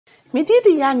Me did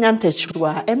the young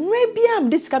antechua, and maybe I'm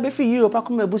discovered for Europe. I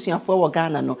come a bush for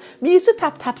Ghana. No, me used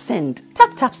to tap send,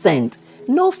 tap send.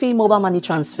 No fee mobile money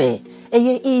transfer.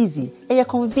 Easy,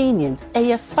 convenient,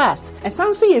 fast, and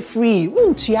sounds so free.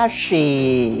 Won't you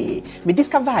share? Me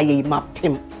discover my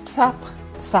pim tap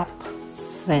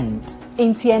send.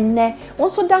 Intienne,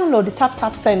 also download the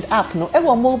tap send app. No,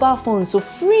 ever mobile phone so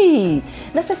free.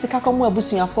 Na first ka come a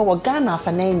bush for Ghana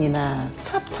for na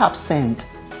tap send.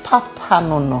 Papa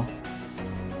no.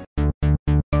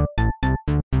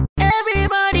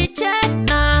 Everybody check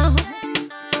now.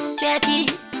 Check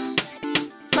it.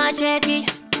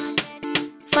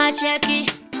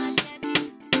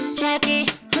 Check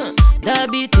it. The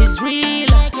beat is real.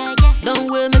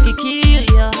 Don't wait, make it kill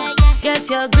ya. Get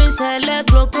your green select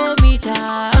glucometer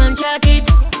and check it.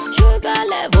 Sugar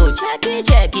level, check it.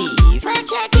 Check it. Green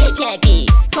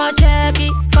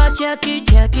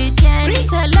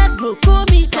select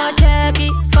glucometer.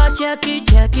 Check it.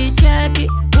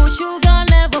 Push sugar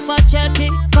level for check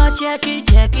it.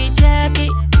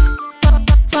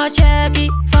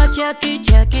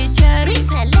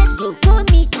 Reselect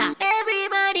glucometer.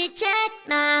 Everybody check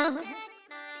now.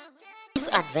 This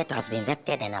advert has been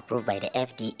vetted and approved by the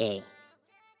FDA.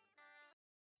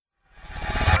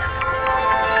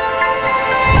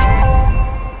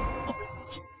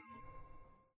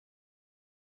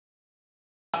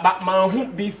 But my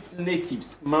beef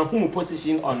natives, my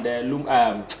position on the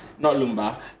not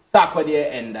Lumba, Sarkodie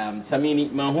and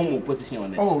Samini, my position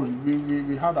on it. Oh,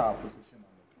 we had our position.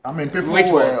 I mean, people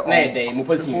which were was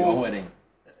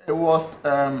it was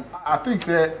I think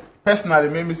personally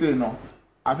made me say no.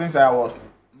 I think I was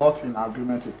not in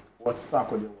agreement with what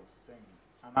Sarkodie was saying,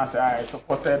 and I said I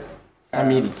supported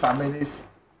Samini's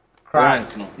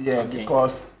grant. No? Yeah, okay.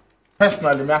 Because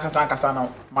personally, me akasa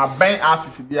my main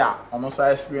artist be on also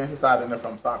experiences I done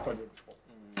from Sarkodie before.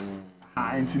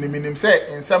 And in the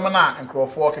say in seminar and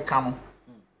Crawford come.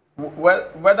 Well,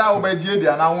 whether I JD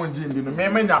and I won't JD, no, me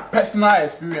personal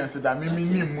experience that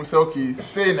me say okay,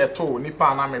 saying a toe,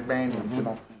 nipa na me bang, you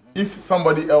know. If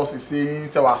somebody else is saying,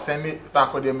 so I send it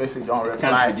Sarkodie message on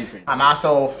reply, and I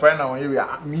saw a friend on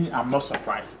area, me, I'm not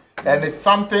surprised, and it's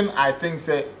something I think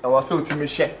say I was so to me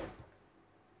share.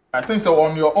 I think so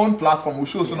on your own platform, we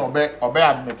should also obey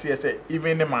admit say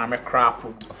even the mama crap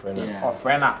or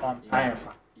friend on time,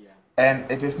 and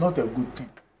it is not a good thing.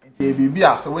 So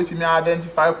wait me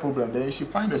identify problem, then you should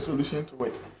find a solution to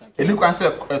it. And you can say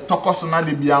a talk na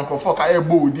de bianco for a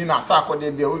bold in a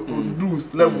Sarkodie de do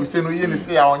level say no yen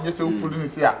say on yes put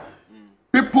say.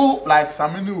 People like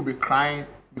Samini will be crying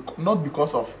not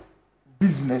because of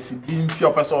business being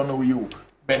your person know you,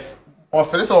 but or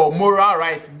first or moral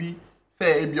rights be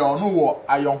say if you know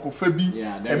ayonko fe bi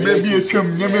and maybe a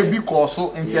twem maybe cause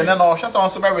so and then or just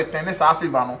also be return this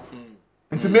favor no.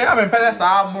 Nti me am pele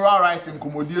sa moral right in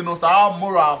komodie no sa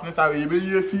morals necessary be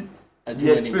yefi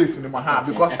the space in my heart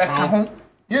because e ka ho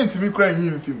ye ntimi kra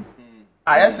yin film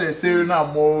I say na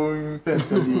more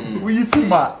sense we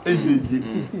film a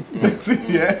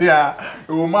yeah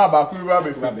o ma ba ku ba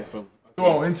be from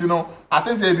so nti no I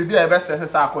think say bibia e be say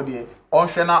Sarkodie on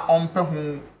hwe na on pe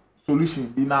ho solution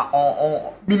be na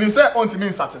on meaning say on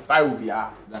to satisfy will be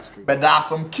that's true but there are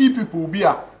some key people be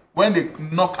when they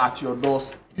knock at your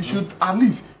doors you should at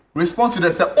least respond to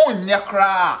them say oh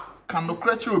nyakra can no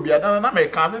creature be na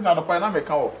make can this and na make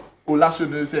o la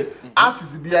should say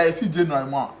artist be I January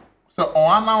month so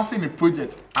on announcing the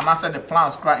project and I said the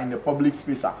plans cry in the public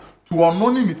space to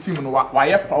unknown the team no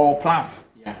why our plans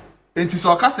enti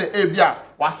so ka say e bia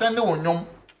wa send the wonyom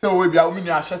say o bia o mini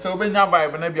ahye say obenya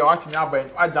vibe na bia watimi aban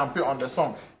a jump on the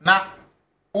song na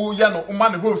o ya no o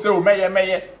man hope say o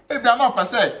meye e bia no per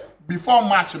say before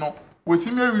match no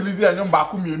wetimi release anyom ba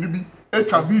ko mienu bi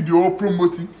etwa video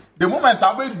promoting the moment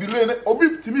I wait delay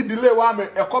obi timi delay wa me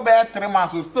e ko be 3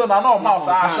 months so still na no mouse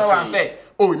assurance say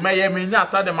oh meye me nya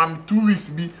ata dem am 2 weeks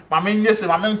bi ma me nye se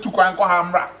ma me ntu kwan ko ha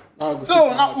mra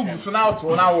still na ugusu na out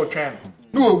na wo twen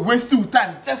no waste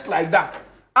time just like that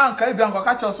and kai bi anko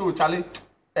catch us o chale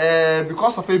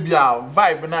because of a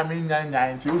vibe na me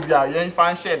nya nti obi a yen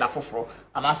fan share da foforo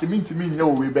and as me ntimi nya o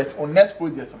we bet on next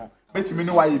project no bet me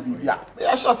know why you be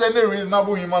yeah sure say any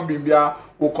reasonable human being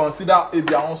will consider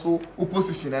a also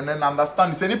opposition and then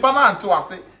understand say nipa na anto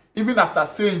ase even after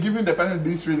saying giving the person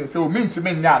this reason say o me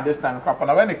ntimi nya this time crap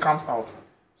and when it comes out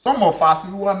some of us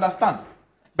will understand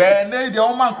but then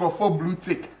the man for blue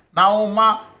tick now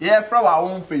ma yeah from our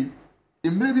own faith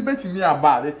it may be bet me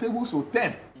about the table so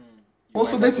 10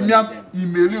 also bet me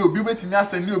email you be bet me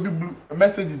send you blue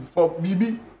messages for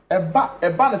bb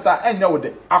eba na sa enya wo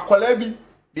de akola bi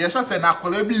the short say na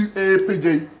akola bi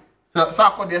pj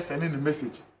Sarkodie sending the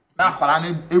message na akwara na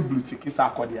able to kiss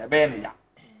Sarkodie be ne ya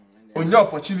onye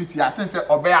opportunity I think say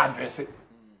obey address it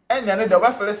enya ne de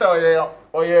oba fere say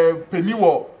oye penny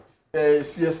wo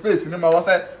see space ni ma wo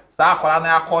say sa akwara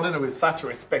na according with such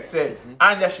respect say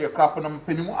anya she crap no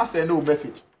penny mu ase no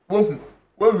message wo hu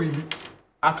we really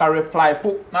aka reply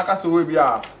po na ka so we be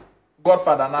a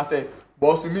godfather na say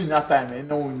boss me nya time e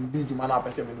no ndi juma na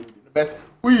person me no but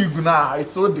we ignore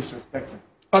it's so disrespecting.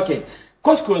 Okay,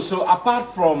 Costco, so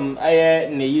apart from the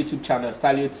YouTube channel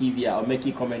Stalio TV or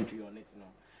making commentary on it,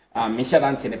 mention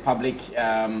that in the public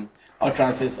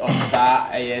utterances on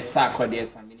Sarkodie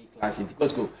Samini clash.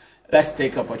 Costco, let's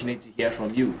take opportunity to hear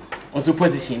from you. Also,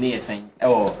 position here saying,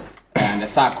 oh, the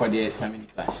Sarkodie Samini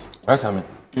clash. That's I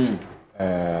mean.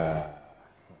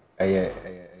 A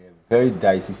very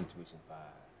dicey situation.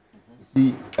 You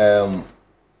see,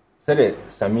 said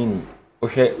Samini,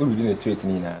 okay, we didn't tweet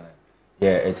me now.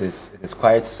 Yeah, it is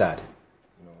quite sad,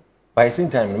 you know. But at the same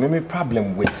time, the main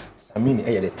problem with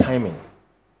Samini, the timing.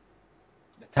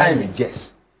 The timing,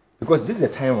 yes, because this is the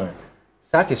time when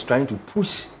Sark is trying to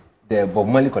push the Bob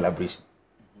Marley collaboration.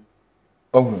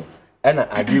 Oh, and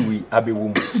I agree with Abby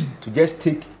Woman to just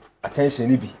take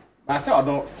attention. But I say, I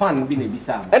don't fan being a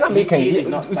bizarre. And I'm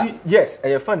making yes,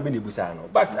 a fan being a bizarre.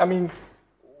 But I mean,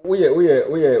 we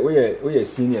are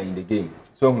senior in the game,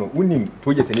 so we need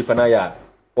project and Ipanaya.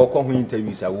 Or come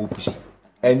interviews are push,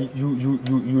 and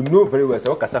you know very well.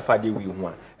 So, Casafa we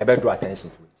want. I better draw attention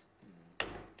to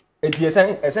it. It is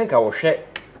I think I will share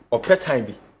or pet time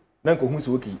be. Nanko who's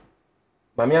working.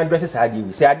 Mammy addresses idea.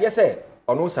 We say idea say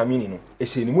or no Samini no.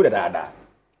 It's in the mood that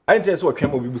I didn't tell us what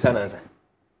Tremble will be answer.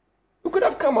 You could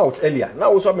have come out earlier.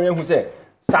 Now also me who say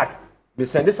sack. We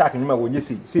send this sack in my when you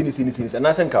see and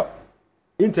I think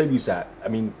interviews are, I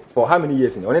mean, for how many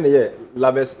years in? On any year,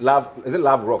 love is it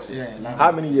Love Rocks? Yeah, Love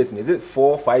how many years in? Is it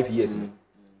 4 or 5 years in?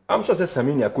 I'm sure there's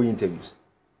Samini are interviews.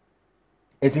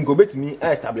 And think about me,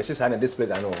 I established this and this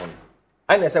place I know on.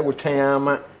 And I said, with time,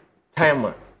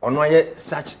 on why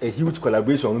such a huge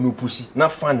collaboration, no pushy,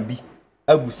 not fun be.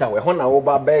 I will say, when I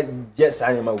over bed, just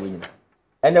I am a winner.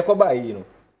 And the Koba, you know,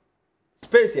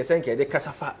 space, yes, and the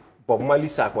Casafa, Bob Marley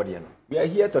Sarkodie. We are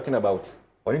here talking about.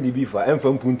 On the beef, I'm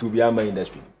from Puntu be my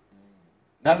industry.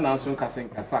 That now soon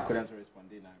Sarkodie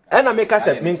responding. And I make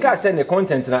us send the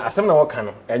content now. As someone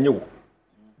can and you,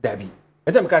 Debbie.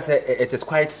 And then because it is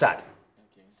quite sad.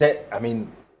 Say, I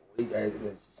mean,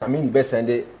 Samini best send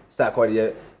the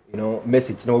Sarkodie, you know,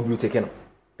 message no blue taken.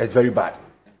 It's very bad.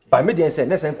 But me then say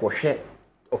let's share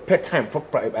or pet time,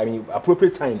 proper. I mean,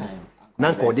 appropriate time. Now,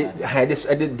 I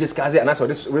discuss it and also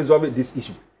resolve this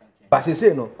issue. But they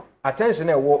say no. Attention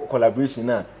and work collaboration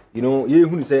now, you know, you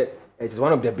who say it is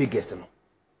one of the biggest, you know.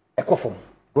 Echo form.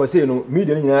 Because you know,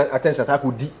 media attention I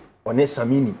could di on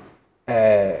Samini.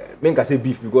 Men can say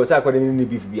beef because I couldn't need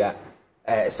beef be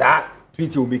sa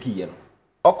tweet you make you know.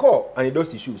 Occur and it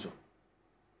does issues.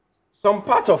 Some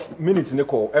part of minutes in the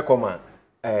call, echo man,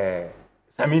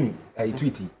 Samini,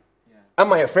 tweety. And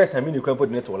my friend Samini can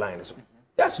put net online. So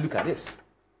just look at this.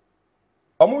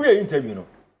 I'm we interview, you know.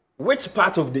 Which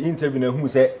part of the interview who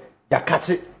said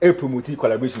Yakati a promote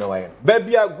collaboration away?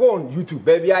 Baby, I go on YouTube,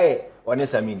 baby, I on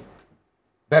Samini.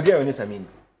 Baby, on Samini.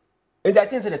 And I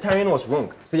think the timing was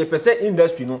wrong. So you perceive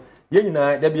industry, no, you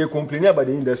know, there be a complaint about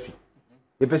the industry.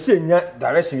 You perceive in that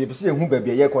direction, you perceive who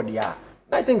baby, you call the air.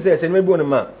 I think there's a maybe on a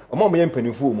man, a mom,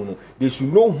 penny fool, they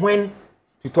should know when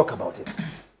to talk about it.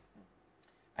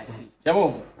 I see.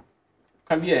 Jamo.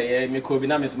 Can be a me could be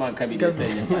na Miss Man can be the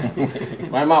same.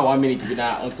 My man 1 minute be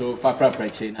na also for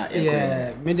preparation na.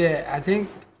 Yeah, me there I think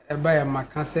by a man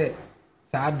say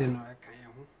sad no kan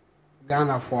ho.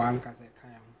 Ghana for an kan say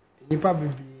kan ho. Nipa be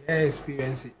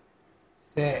experience it.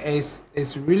 Say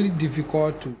it's really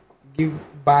difficult to give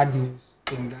bad news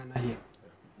in Ghana here.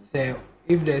 Say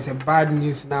if there's a bad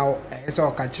news now, it's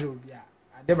all catch you be a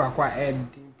dey ba kwa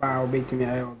editing pa obetimi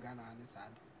ayo Ghana sad.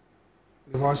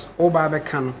 Because oba be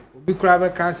kan Obi kura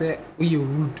can say we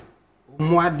rude.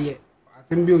 More dear. I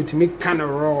think be to make kind of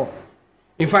raw.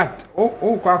 In fact,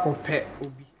 kwako pet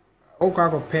obi.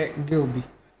 Kwako pet gilby.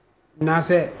 Now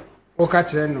say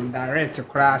catch them direct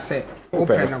cry say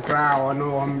open a cry or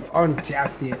no on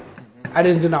tiasie. I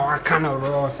didn't know what kind of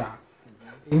raw sir.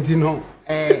 You know,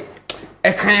 a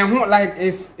kind of like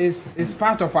it's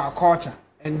part of our culture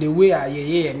and the way I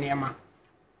nema.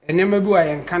 And never do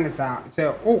I can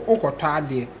say oh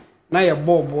na ye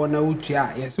bobo na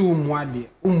utia ye se umuade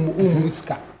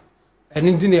umuska and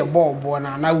in a bobo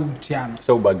na utia no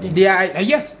so bargain they are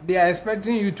yes they are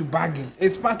expecting you to bargain.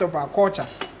 It's part of our culture.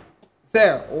 Say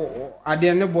at the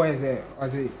end the boy say or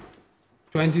say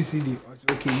 20 cedi or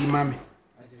say okay you mame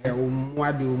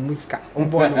umuade umuska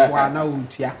bobo na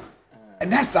utia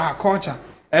That's our culture.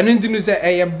 And then you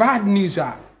say a bad news,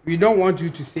 we don't want you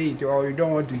to say it or we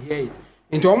don't want to hear it.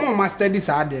 Into almost master this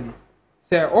harden.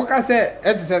 Say, okay, say,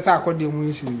 it is a Sarkodie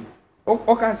issue.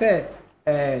 Okay, say,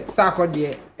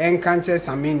 Sarkodie encounter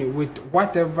Samini with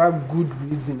whatever good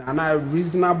reason and a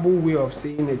reasonable way of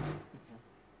saying it.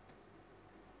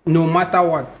 No matter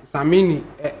what, Samini,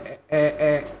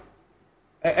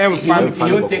 you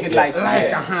don't take it like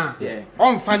yeah.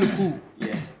 I'm funny cool.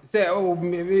 Yeah. Say, oh,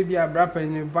 maybe a brap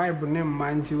in the Bible name,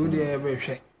 man, to the ever.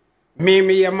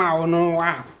 Maybe a ma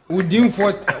no, within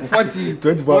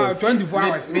 24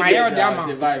 hours. My old dama,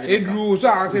 it drew so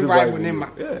I say Bible name.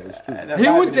 He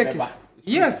won't take it.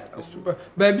 Yes,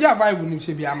 baby, a Bible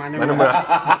should be a man. He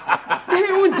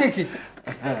won't take it.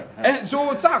 And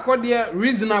so, Sarkodie,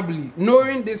 reasonably,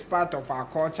 knowing this part of our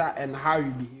culture and how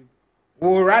you behave,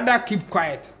 we'll rather keep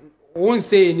quiet, won't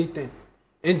say anything.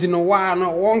 And you know why? No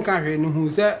one can hear who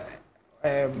say,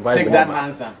 take that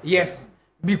answer. Yes,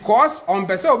 because on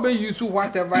person will use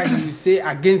whatever you say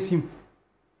against him.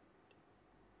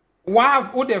 Why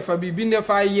would there for be been there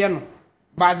for a year?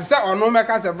 But say, or no make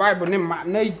us a Bible name,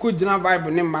 no, you could not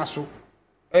Bible name, Maso.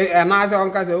 And as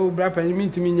uncle say, oh, brother, you mean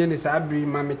to me, yes, I bring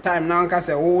my time now. Uncle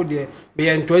say, oh, dear,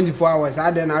 be 24 hours, I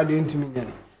don't know, doing to me.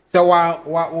 So,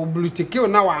 what will blue to kill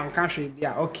now? I'm country,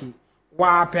 yeah, okay.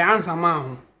 Why pay answer,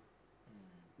 man?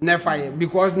 Never,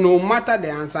 because no matter the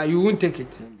answer, you won't take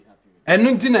it. And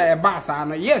nothing a bass,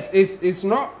 yes, it's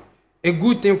not a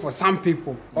good thing for some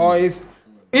people, or it's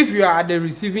if you are at the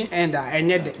receiving end, and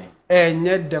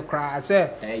yet the cry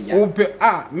say,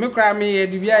 me cry me,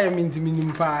 the mean to me,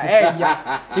 in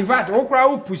fact, okra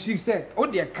who push it said, oh,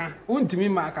 dear, can't, won't me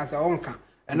mark as a onka,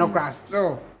 and no cry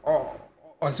still, or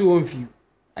so on few.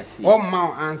 I see. All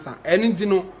my answer, and you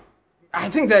know, I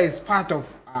think that is part of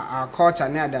our culture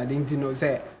now that didn't know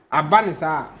say,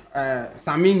 Abanisa,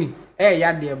 Samini.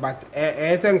 Yeah, dear, but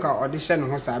I think audition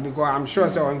hosa because I'm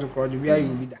sure so on to crowd where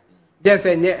you be there. Just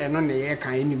say yeah, and on the air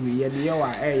can anyway.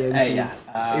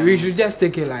 We should just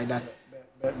take it like that.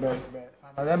 But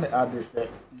let me add this.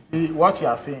 You see what you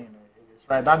are saying is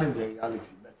right. That is the reality.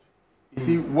 But you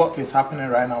see what is happening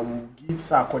right now will give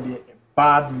Sarkodie a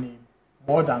bad name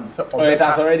more than. It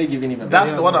has already given him a bad name.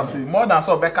 That's what I'm saying. More than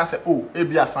so Becca said, oh,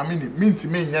 Ebia Samini mean to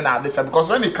me this because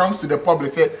when it comes to the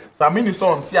public, say Samini so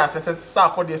on see as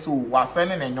Sarkodie so was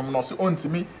sending and you know so on to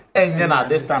me and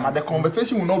this time and the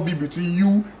conversation will not be between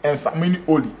you and Samini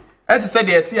only. As I said,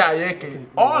 the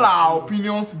all our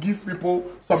opinions gives people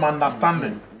some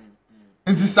understanding.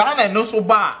 And the sound and no so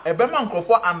bad. A man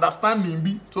for understanding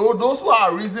be so those who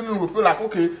are reasoning will feel like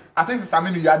okay, I think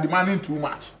Samini you are demanding too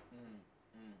much.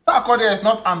 Sarkodie is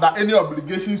not under any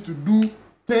obligations to do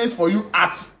things for you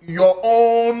at your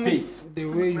own pace. The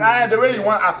way you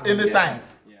want at any time.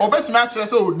 Obet me actually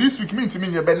so this week mean to me,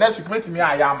 but next week mean to me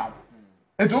I am.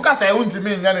 And to say I want to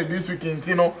mean this week in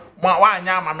Tino, why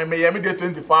am me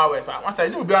 24 hours. I say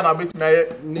you be on a bit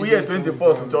me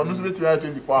 24 so no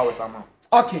 24 hours.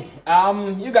 Okay,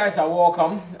 you guys are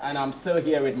welcome, and I'm still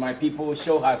here with my people.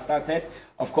 Show has started.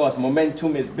 Of course,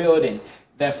 momentum is building.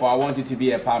 Therefore, I want you to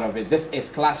be a part of it. This is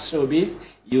Class Showbiz.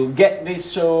 You get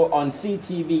this show on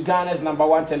CTV, Ghana's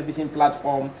 #1 television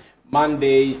platform,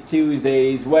 Mondays,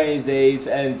 Tuesdays, Wednesdays,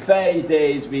 and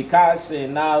Thursdays. We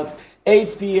cashing out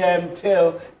 8 p.m.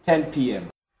 till 10 p.m.